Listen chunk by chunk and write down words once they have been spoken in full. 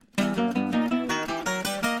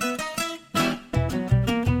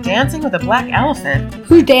Dancing with a Black Elephant?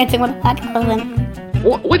 Who's dancing with a black elephant?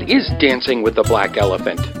 What is Dancing with the Black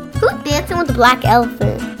Elephant? Who's dancing with a black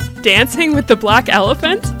elephant? Dancing with the Black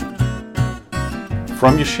Elephant?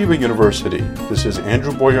 From Yeshiva University, this is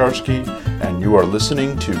Andrew Boyarsky, and you are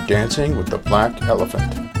listening to Dancing with the Black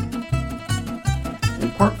Elephant.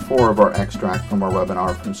 In part 4 of our extract from our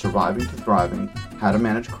webinar From Surviving to Thriving, How to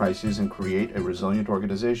Manage Crises and Create a Resilient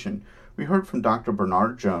Organization, we heard from Dr.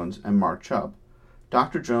 Bernard Jones and Mark Chubb.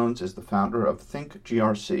 Dr. Jones is the founder of Think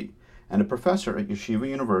GRC and a professor at Yeshiva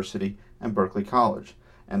University and Berkeley College,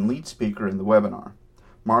 and lead speaker in the webinar.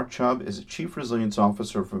 Mark Chubb is a Chief Resilience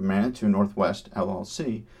Officer for Manitou Northwest,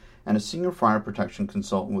 LLC, and a Senior Fire Protection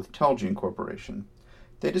Consultant with Telgene Corporation.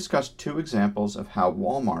 They discussed 2 examples of how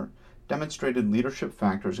Walmart demonstrated leadership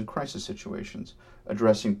factors in crisis situations,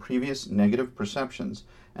 addressing previous negative perceptions,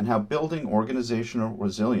 and how building organizational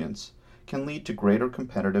resilience can lead to greater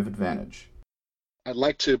competitive advantage. I'd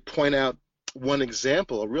like to point out one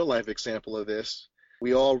example, a real-life example of this.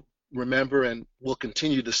 We all remember and will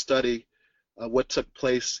continue to study what took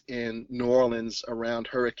place in New Orleans around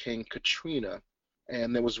Hurricane Katrina.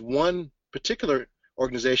 And there was one particular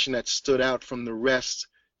organization that stood out from the rest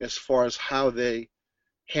as far as how they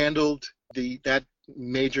handled that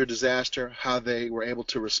major disaster, how they were able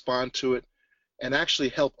to respond to it, and actually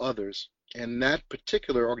help others. And that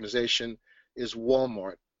particular organization is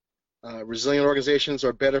Walmart. Resilient organizations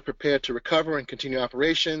are better prepared to recover and continue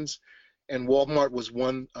operations, and Walmart was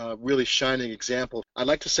one really shining example. I'd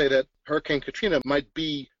like to say that Hurricane Katrina might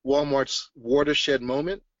be Walmart's watershed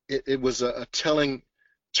moment. It was a telling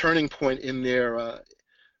turning point in their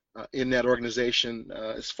in that organization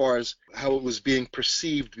as far as how it was being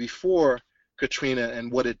perceived before Katrina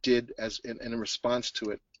and what it did in response to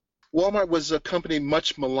it. Walmart was a company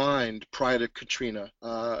much maligned prior to Katrina.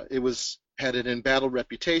 It had an embattled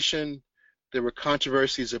reputation. There were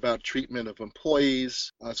controversies about treatment of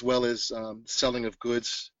employees, as well as selling of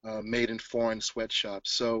goods made in foreign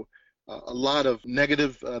sweatshops. So a lot of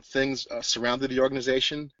negative things surrounded the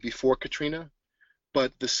organization before Katrina.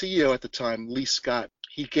 But the CEO at the time, Lee Scott,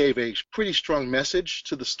 he gave a pretty strong message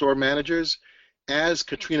to the store managers as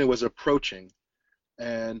Katrina was approaching.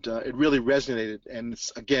 And it really resonated. And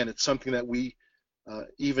it's something that we,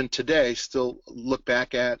 even today, still look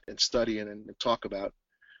back at and study and talk about.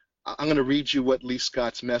 I'm going to read you what Lee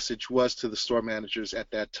Scott's message was to the store managers at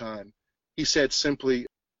that time. He said simply,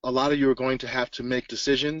 a lot of you are going to have to make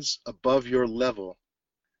decisions above your level.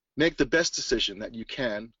 Make the best decision that you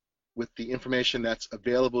can with the information that's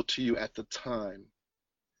available to you at the time.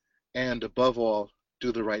 And above all,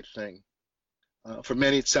 do the right thing. For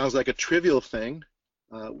many, it sounds like a trivial thing,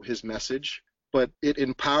 his message, but it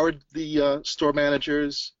empowered the store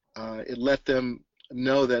managers. It let them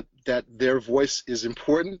know that their voice is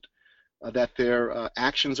important, that their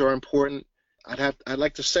actions are important. I'd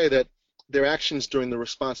like to say that their actions during the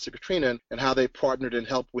response to Katrina and how they partnered and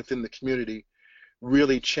helped within the community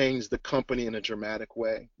really changed the company in a dramatic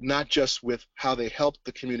way, not just with how they helped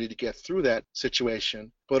the community get through that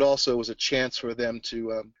situation, but also was a chance for them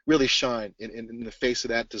to really shine in the face of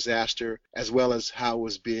that disaster, as well as how it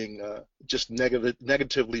was being just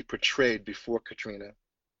negatively portrayed before Katrina.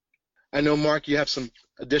 I know, Mark, you have some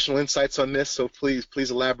additional insights on this, so please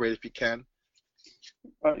elaborate if you can.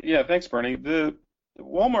 Yeah, thanks, Bernie. The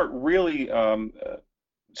Walmart really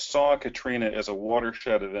saw Katrina as a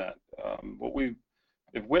watershed event. What we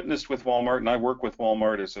have witnessed with Walmart, and I work with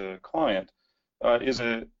Walmart as a client, is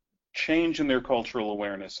a change in their cultural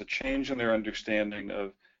awareness, a change in their understanding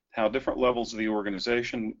of how different levels of the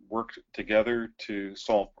organization work together to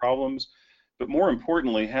solve problems, but more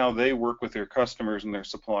importantly, how they work with their customers and their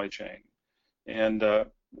supply chain. And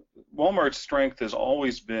Walmart's strength has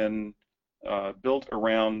always been built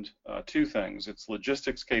around 2 things: its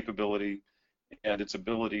logistics capability and its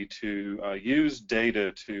ability to use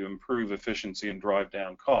data to improve efficiency and drive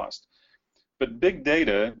down cost. But big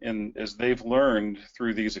data, as they've learned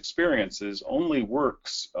through these experiences, only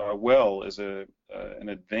works well as an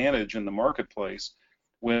advantage in the marketplace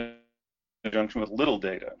when in conjunction with little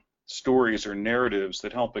data, stories or narratives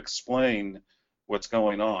that help explain what's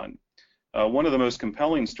going on. One of the most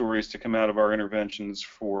compelling stories to come out of our interventions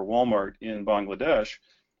for Walmart in Bangladesh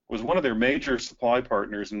was one of their major supply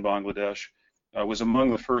partners in Bangladesh was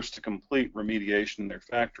among the first to complete remediation in their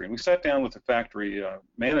factory. And we sat down with the factory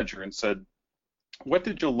manager and said, what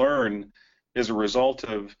did you learn as a result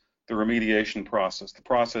of the remediation process, the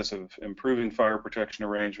process of improving fire protection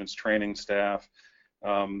arrangements, training staff,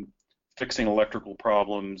 fixing electrical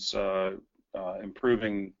problems,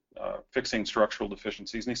 fixing structural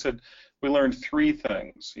deficiencies? And he said, we learned 3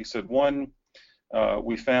 things. He said, 1,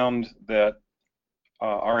 we found that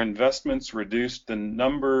our investments reduced the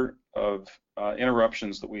number of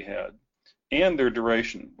interruptions that we had and their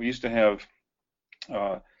duration. We used to have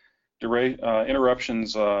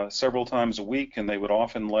interruptions several times a week, and they would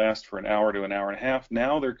often last for an hour to an hour and a half.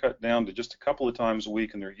 Now they're cut down to just a couple of times a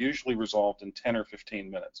week, and they're usually resolved in 10 or 15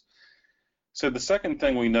 minutes. So the second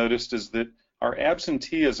thing we noticed is that our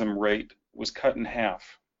absenteeism rate was cut in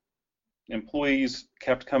half. Employees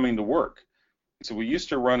kept coming to work. So we used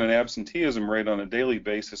to run an absenteeism rate on a daily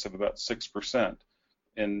basis of about 6%,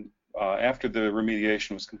 and after the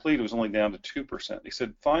remediation was complete, it was only down to 2%. He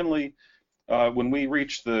said, finally, when we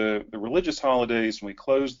reached the religious holidays and we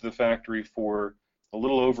closed the factory for a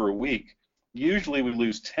little over a week, usually we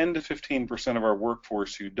lose 10 to 15% of our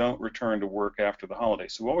workforce who don't return to work after the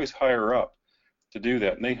holidays. So we always hire up to do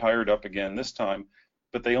that, and they hired up again this time,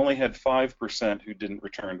 but they only had 5% who didn't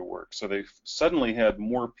return to work. So they suddenly had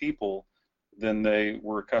more people than they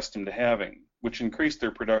were accustomed to having, which increased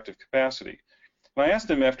their productive capacity. And I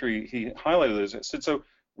asked him after he highlighted those, I said, so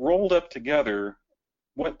rolled up together,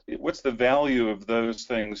 what's the value of those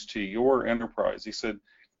things to your enterprise? He said,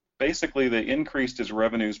 basically they increased his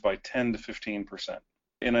revenues by 10 to 15%.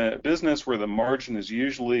 In a business where the margin is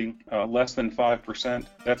usually less than 5%,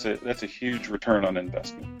 that's a huge return on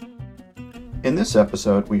investment. In this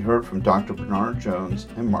episode, we heard from Dr. Bernard Jones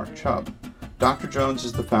and Mark Chubb. Dr. Jones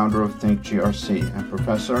is the founder of Think GRC and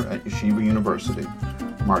professor at Yeshiva University.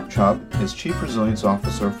 Mark Chubb is Chief Resilience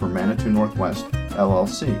Officer for Manitou Northwest,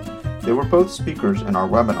 LLC. They were both speakers in our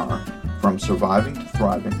webinar, From Surviving to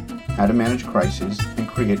Thriving, How to Manage Crises and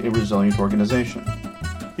Create a Resilient Organization.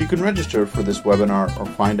 You can register for this webinar or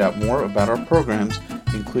find out more about our programs,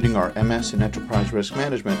 including our MS in Enterprise Risk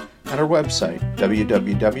Management, at our website,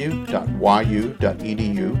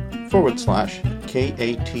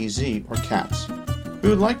 www.yu.edu/KATZ or CATS. We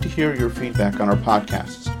would like to hear your feedback on our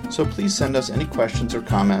podcasts, so please send us any questions or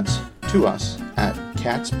comments to us at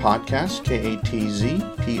catspodcast,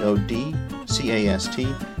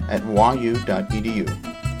 KATZPODCAST @yu.edu.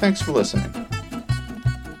 Thanks for listening.